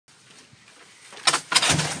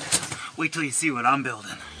Wait till you see what I'm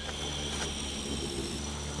building.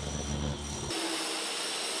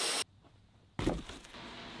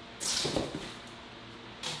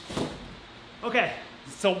 Okay,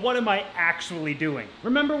 so what am I actually doing?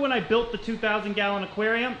 Remember when I built the 2,000 gallon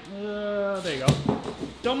aquarium? There you go.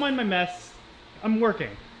 Don't mind my mess. I'm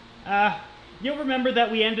working. You'll remember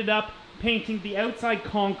that we ended up painting the outside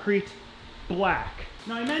concrete black.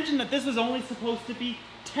 Now I mentioned that this was only supposed to be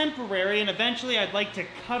temporary and eventually I'd like to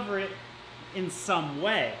cover it in some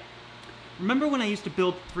way. Remember when I used to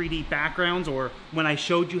build 3D backgrounds, or when I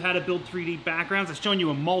showed you how to build 3D backgrounds? I've shown you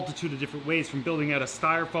a multitude of different ways, from building out of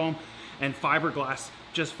styrofoam and fiberglass,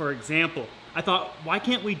 just for example. I thought, why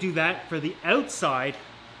can't we do that for the outside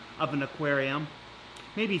of an aquarium?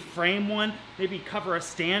 Maybe frame one, maybe cover a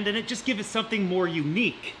stand in it, just give it something more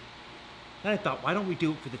unique. Then I thought, why don't we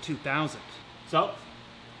do it for the 2000? So,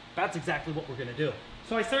 that's exactly what we're gonna do.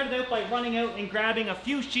 So I started out by running out and grabbing a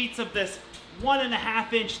few sheets of this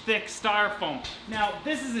 1.5 inch thick styrofoam. Now,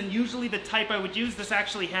 this isn't usually the type I would use. This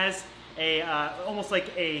actually has a, almost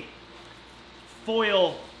like a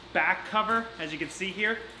foil back cover, as you can see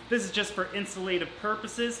here. This is just for insulative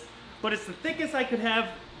purposes, but it's the thickest I could have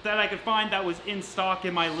that I could find that was in stock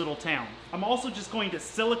in my little town. I'm also just going to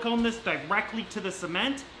silicone this directly to the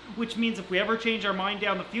cement, which means if we ever change our mind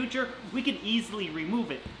down the future, we can easily remove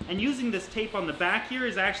it. And using this tape on the back here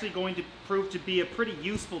is actually going to prove to be a pretty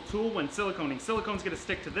useful tool when siliconing. Silicone's gonna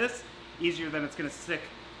stick to this easier than it's gonna stick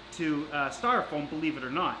to styrofoam, believe it or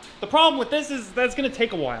not. The problem with this is that it's gonna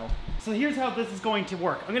take a while. So here's how this is going to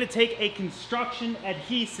work. I'm gonna take a construction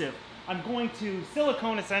adhesive. I'm going to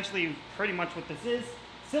silicone, essentially pretty much what this is,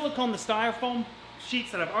 silicone the styrofoam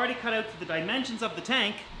sheets that I've already cut out to the dimensions of the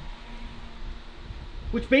tank,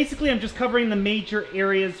 which basically I'm just covering the major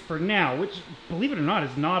areas for now, which, believe it or not,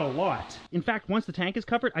 is not a lot. In fact, once the tank is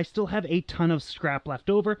covered, I still have a ton of scrap left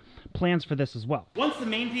over. Plans for this as well. Once the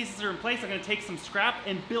main pieces are in place, I'm gonna take some scrap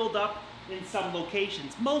and build up in some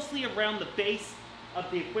locations, mostly around the base of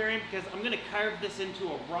the aquarium, because I'm gonna carve this into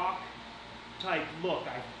a rock type look,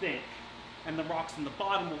 I think. And the rocks in the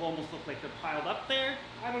bottom will almost look like they're piled up there.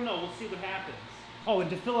 I don't know, we'll see what happens. Oh, and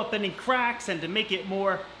to fill up any cracks and to make it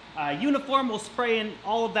more uniform, we'll spray in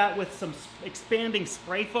all of that with some expanding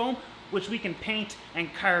spray foam, which we can paint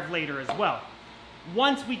and carve later as well.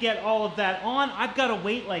 Once we get all of that on, I've got to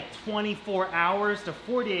wait like 24 hours to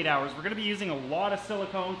 48 hours. We're going to be using a lot of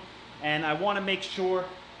silicone, and I want to make sure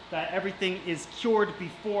that everything is cured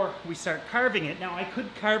before we start carving it. Now, I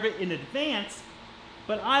could carve it in advance,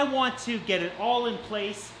 but I want to get it all in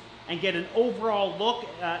place and get an overall look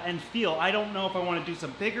and feel. I don't know if I want to do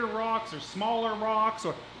some bigger rocks or smaller rocks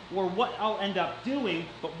or what I'll end up doing,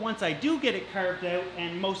 but once I do get it carved out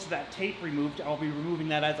and most of that tape removed, I'll be removing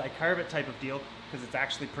that as I carve it type of deal, because it's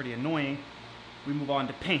actually pretty annoying. We move on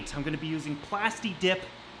to paint. I'm going to be using Plasti Dip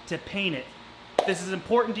to paint it. This is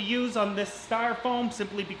important to use on this styrofoam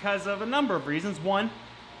simply because of a number of reasons. One,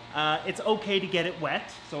 it's okay to get it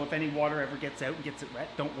wet, so if any water ever gets out and gets it wet,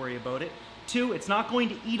 don't worry about it. Two, it's not going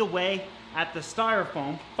to eat away at the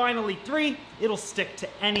styrofoam. Finally, three, it'll stick to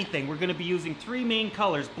anything. We're going to be using three main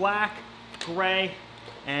colors: black, gray,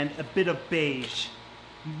 and a bit of beige.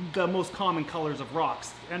 The most common colors of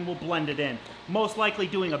rocks, and we'll blend it in. Most likely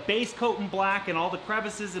doing a base coat in black and all the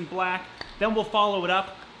crevices in black. Then we'll follow it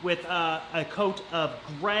up with a coat of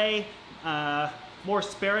gray, more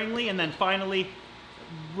sparingly, and then finally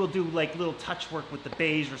we'll do like little touch work with the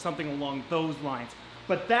beige or something along those lines.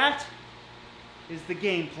 But that is the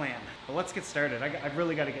game plan. But let's get started. I've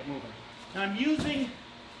really got to get moving. Now I'm using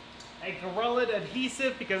a Gorilla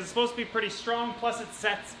adhesive because it's supposed to be pretty strong, plus it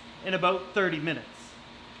sets in about 30 minutes.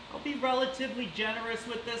 I'll be relatively generous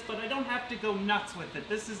with this, but I don't have to go nuts with it.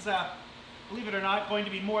 This is, believe it or not, going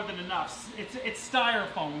to be more than enough. It's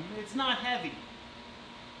styrofoam. It's not heavy.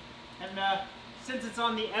 And since it's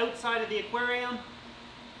on the outside of the aquarium,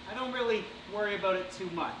 I don't really worry about it too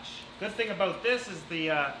much. Good thing about this is the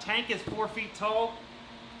tank is 4 feet tall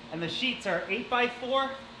and the sheets are 8 by 4,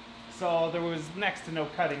 so there was next to no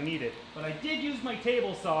cutting needed. But I did use my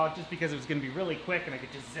table saw just because it was going to be really quick and I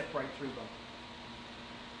could just zip right through them.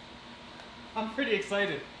 I'm pretty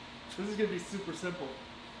excited. This is going to be super simple.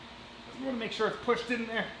 I just want to make sure it's pushed in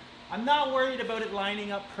there. I'm not worried about it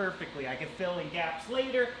lining up perfectly. I can fill in gaps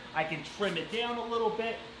later, I can trim it down a little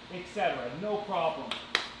bit, etc. No problem.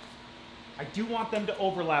 I do want them to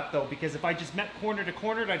overlap though, because if I just met corner to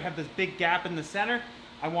corner, I'd have this big gap in the center.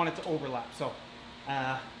 I want it to overlap, so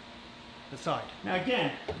the side. Now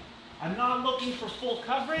again, I'm not looking for full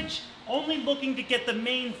coverage, only looking to get the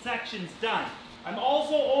main sections done. I'm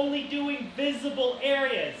also only doing visible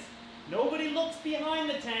areas, Nobody looks behind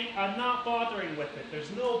the tank. I'm not bothering with it.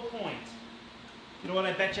 There's no point. You know what?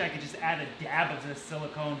 I bet you I could just add a dab of this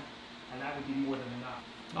silicone, and that would be more than enough.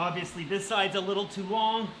 Obviously, this side's a little too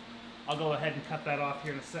long. I'll go ahead and cut that off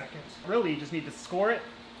here in a second. Really, you just need to score it.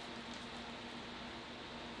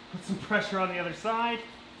 Put some pressure on the other side.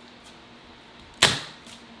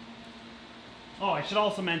 Oh, I should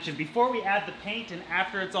also mention, before we add the paint and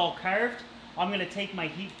after it's all carved, I'm going to take my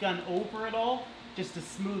heat gun over it all just to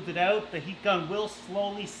smooth it out. The heat gun will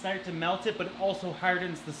slowly start to melt it, but it also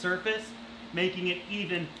hardens the surface, making it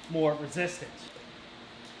even more resistant.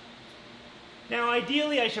 Now,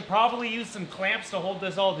 ideally, I should probably use some clamps to hold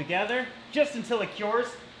this all together, just until it cures.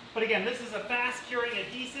 But again, this is a fast curing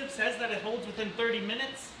adhesive, says that it holds within 30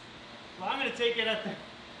 minutes. Well, I'm going to take it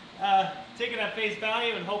at face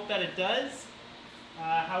value and hope that it does.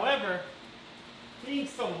 However, being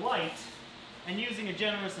so light and using a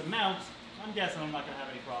generous amount, I'm guessing I'm not going to have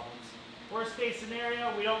any problems. Worst case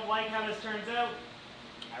scenario, we don't like how this turns out.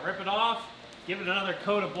 I rip it off, give it another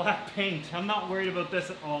coat of black paint. I'm not worried about this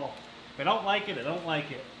at all. If I don't like it, I don't like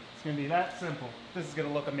it. It's going to be that simple. This is going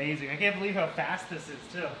to look amazing. I can't believe how fast this is,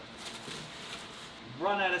 too.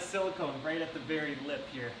 Run out of silicone right at the very lip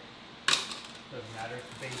here. Doesn't matter,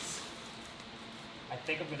 it's the base. I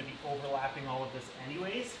think I'm going to be overlapping all of this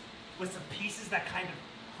anyways, with some pieces that kind of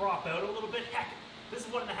crop out a little bit. Heck, this is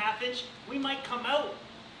 1.5 inch. We might come out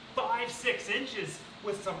 5-6 inches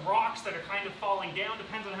with some rocks that are kind of falling down,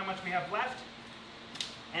 depends on how much we have left.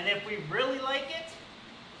 And if we really like it,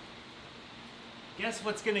 guess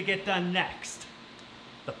what's going to get done next?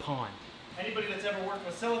 The pond. Anybody that's ever worked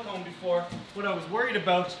with silicone before, what I was worried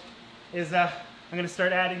about is I'm going to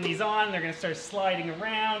start adding these on, they're going to start sliding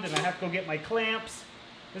around, and I have to go get my clamps.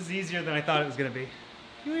 This is easier than I thought it was going to be.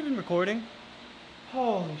 Are you even recording?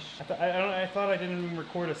 Holy shit. I thought I didn't even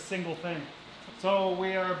record a single thing. So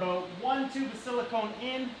we are about 1 tube of silicone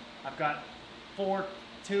in. I've got 4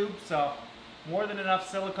 tubes, so more than enough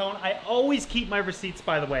silicone. I always keep my receipts,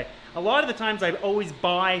 by the way. A lot of the times I always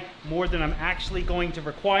buy more than I'm actually going to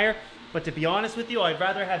require, but to be honest with you, I'd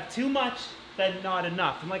rather have too much than not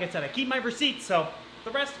enough. And like I said, I keep my receipts, so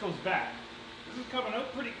the rest goes back. This is coming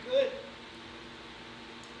out pretty good.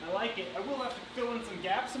 I like it. I will have to fill in some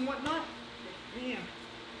gaps and whatnot. But man,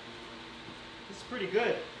 this is pretty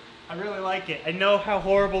good. I really like it. I know how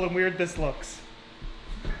horrible and weird this looks.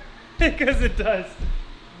 Because it does.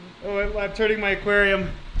 Oh, I'm turning my aquarium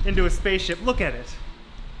into a spaceship. Look at it.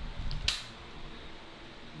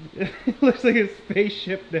 It looks like a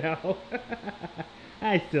spaceship now.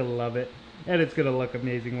 I still love it. And it's going to look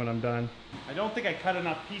amazing when I'm done. I don't think I cut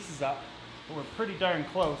enough pieces up, but we're pretty darn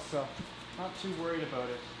close, so not too worried about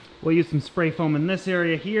it. We'll use some spray foam in this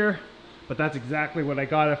area here, but that's exactly what I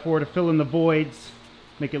got it for, to fill in the voids,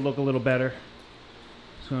 make it look a little better.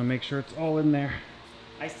 Just want to make sure it's all in there.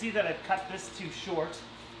 I see that I've cut this too short.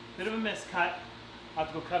 Bit of a miscut. I'll have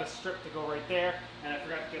to go cut a strip to go right there, and I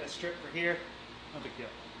forgot to get a strip for here. No big deal.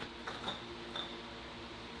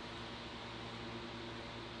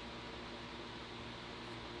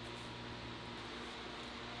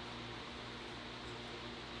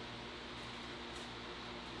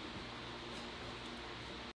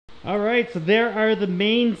 Alright, so there are the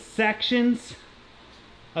main sections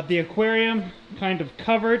of the aquarium kind of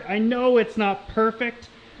covered. I know it's not perfect.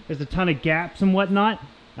 There's a ton of gaps and whatnot.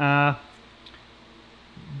 But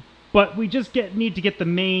we just need to get the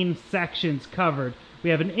main sections covered.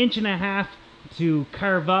 We have 1.5 inches to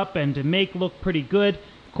carve up and to make look pretty good.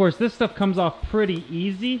 Of course, this stuff comes off pretty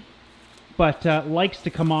easy, but likes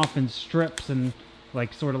to come off in strips and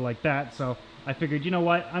sort of like that. So I figured, you know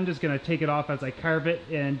what, I'm just going to take it off as I carve it,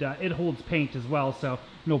 and it holds paint as well, so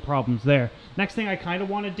no problems there. Next thing I kind of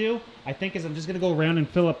want to do, I think, is I'm just going to go around and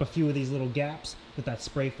fill up a few of these little gaps with that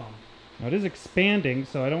spray foam. Now it is expanding,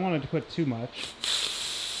 so I don't want it to put too much.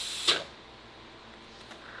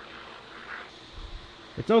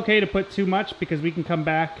 It's okay to put too much because we can come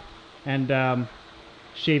back and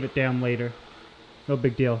shave it down later. No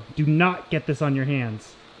big deal. Do not get this on your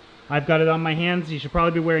hands. I've got it on my hands. You should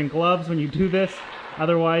probably be wearing gloves when you do this.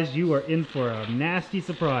 Otherwise, you are in for a nasty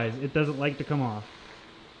surprise. It doesn't like to come off.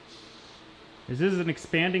 This is an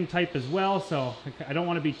expanding type as well, so I don't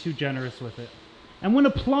want to be too generous with it. And when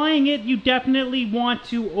applying it, you definitely want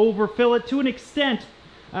to overfill it to an extent.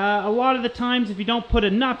 A lot of the times, if you don't put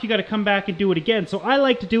enough, you got to come back and do it again. So I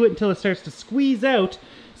like to do it until it starts to squeeze out,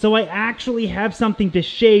 so I actually have something to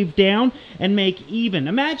shave down and make even.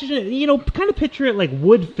 Imagine it, you know, kind of picture it like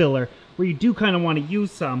wood filler, where you do kind of want to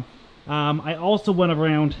use some. I also went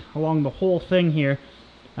around along the whole thing here,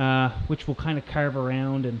 which we'll kind of carve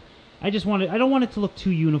around, and I don't want it to look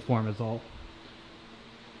too uniform is all.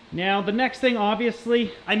 Now, the next thing,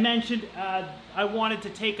 obviously, I mentioned I wanted to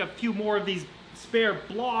take a few more of these spare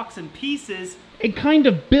blocks and pieces and kind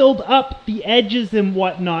of build up the edges and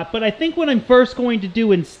whatnot. But I think what I'm first going to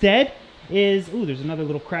do instead is... Ooh, there's another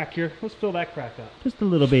little crack here. Let's fill that crack up. Just a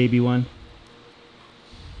little baby one.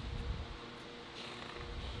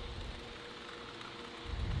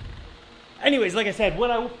 Anyways, like I said, what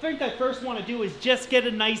I think I first want to do is just get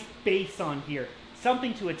a nice base on here.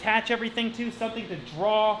 Something to attach everything to, something to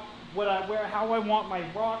draw how I want my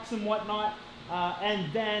rocks and whatnot.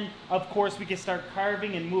 And then, of course, we can start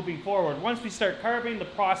carving and moving forward. Once we start carving, the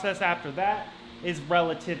process after that is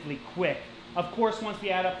relatively quick. Of course, once we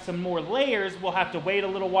add up some more layers, we'll have to wait a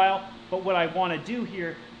little while. But what I want to do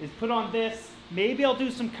here is put on this. Maybe I'll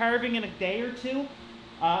do some carving in a day or two.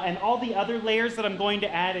 And all the other layers that I'm going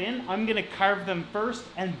to add in, I'm going to carve them first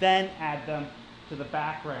and then add them to the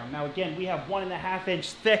background. Now again, we have 1.5 inch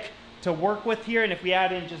thick to work with here, and if we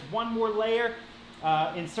add in just one more layer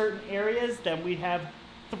in certain areas, then we have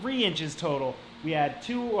 3 inches total. We add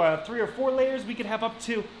 3 or 4 layers, we could have up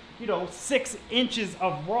to 6 inches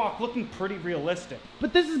of rock, looking pretty realistic.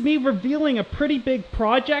 But this is me revealing a pretty big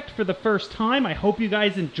project for the first time. I hope you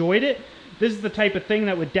guys enjoyed it. This is the type of thing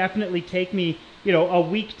that would definitely take me a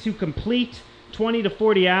week to complete, 20 to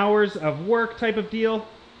 40 hours of work type of deal.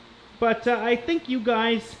 But I think you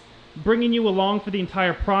guys, bringing you along for the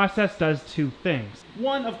entire process does 2 things.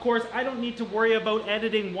 One, of course, I don't need to worry about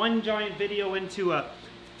editing one giant video into a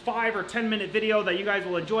 5 or 10 minute video that you guys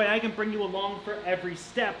will enjoy. I can bring you along for every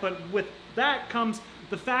step. But with that comes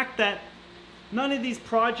the fact that none of these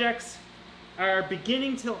projects are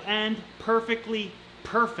beginning till end perfectly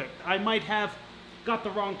perfect. I might have got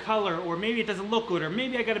the wrong color, or maybe it doesn't look good, or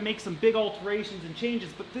maybe I got to make some big alterations and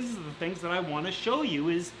changes. But this is the things that I want to show you,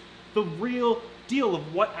 is the real deal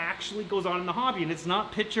of what actually goes on in the hobby, and it's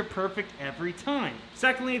not picture perfect every time.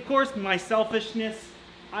 Secondly, of course, my selfishness.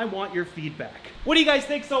 I want your feedback. What do you guys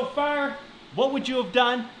think so far? What would you have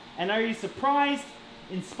done? And are you surprised,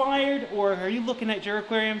 inspired, or are you looking at your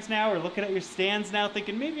aquariums now, or looking at your stands now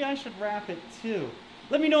thinking maybe I should wrap it too?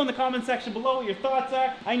 Let me know in the comment section below what your thoughts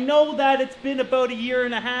are. I know that it's been about 1.5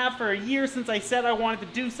 years or a year since I said I wanted to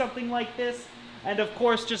do something like this. And of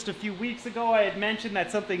course, just a few weeks ago, I had mentioned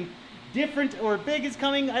that something different or big is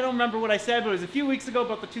coming. I don't remember what I said, but it was a few weeks ago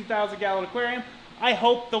about the 2,000-gallon aquarium. I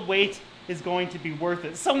hope the wait is going to be worth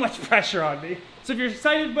it. So much pressure on me. So if you're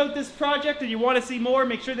excited about this project and you want to see more,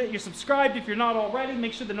 make sure that you're subscribed if you're not already.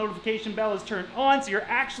 Make sure the notification bell is turned on so you're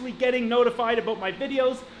actually getting notified about my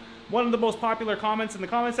videos. One of the most popular comments in the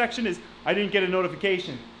comment section is, I didn't get a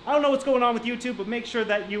notification. I don't know what's going on with YouTube, but make sure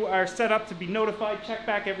that you are set up to be notified. Check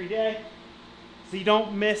back every day so you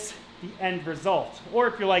don't miss the end result. Or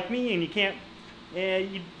if you're like me and you can't,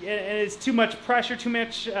 and it's too much pressure, too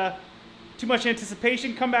much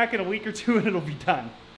anticipation, come back in a week or two and it'll be done.